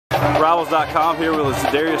Rivals.com here with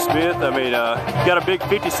ZaDarius Smith. I mean, you got a big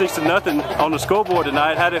 56-0 on the scoreboard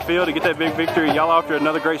tonight. How did it feel to get that big victory? Y'all off to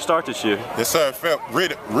another great start this year. Yes, sir. It felt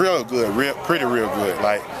real good, real good.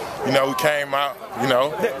 Like, you know, we came out, you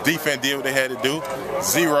know, defense did what they had to do.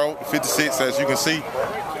 0-56, as you can see,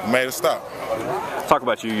 made a stop. Talk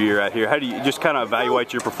about your year out here. How do you just kind of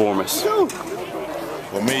evaluate your performance?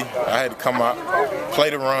 For me, I had to come out, play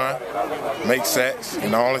the run, make sacks,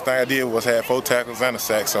 and the only thing I did was have 4 tackles and a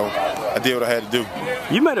sack, so I did what I had to do.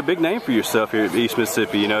 You made a big name for yourself here at East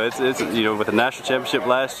Mississippi. You know, it's you know, with the national championship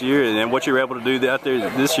last year, and then what you were able to do out there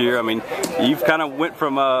this year. I mean, you've kind of went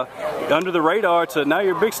from under the radar to now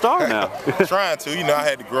you're a big star now. Trying to, you know, I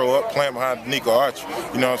had to grow up playing behind Nico Archer.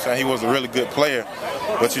 You know what I'm saying? He was a really good player,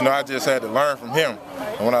 but you know, I just had to learn from him.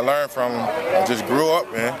 And when I learned from him, I just grew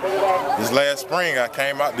up, man. This last spring, I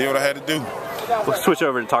came out, did what I had to do. We'll switch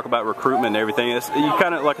over and talk about recruitment and everything. You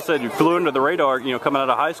kind of, like I said, you flew under the radar, you know, coming out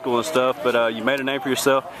of high school and stuff, but you made a name for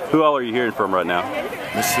yourself. Who all are you hearing from right now?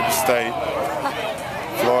 Mississippi State,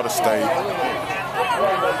 Florida State,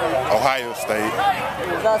 Ohio State.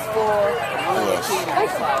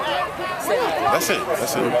 That's it.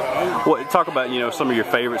 Well, talk about, you know, some of your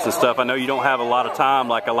favorites and stuff. I know you don't have a lot of time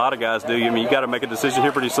like a lot of guys do. I mean, you got to make a decision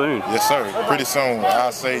here pretty soon. Yes, sir. Pretty soon.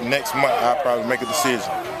 I'll say next month I'll probably make a decision.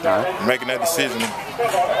 All right. Making that decision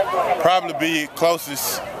probably be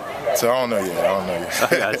closest to I don't know yet.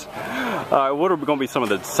 I got you. All right, what are going to be some of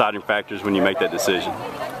the deciding factors when you make that decision?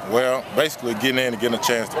 Well, basically getting in and getting a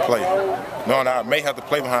chance to play. Knowing I may have to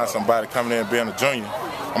play behind somebody coming in and being a junior,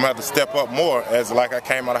 I'm going to have to step up more, as like I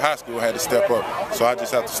came out of high school, I had to step up. So I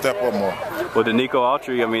just have to step up more. Well, the Nico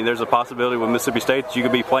Autry, I mean, there's a possibility with Mississippi State that you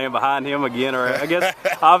could be playing behind him again, or I guess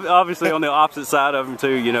obviously on the opposite side of him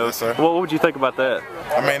too, you know. Yes, sir. What would you think about that?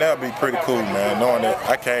 I mean, that would be pretty cool, man, knowing that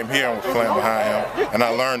I came here and was playing behind him, and I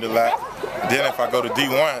learned a lot. Then if I go to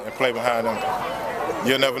D1 and play behind him,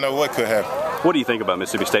 you'll never know what could happen. What do you think about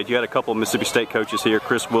Mississippi State? You had a couple of Mississippi State coaches here.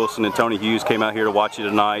 Chris Wilson and Tony Hughes came out here to watch you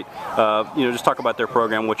tonight. You know, just talk about their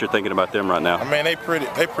program, what you're thinking about them right now. I mean, they pretty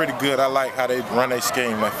good. I like how they run their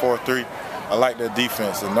scheme, like 4-3. I like their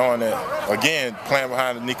defense, and knowing that, again, playing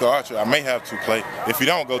behind Nico Archer, I may have to play. If you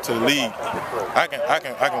don't go to the league, I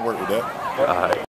can work with that. All right.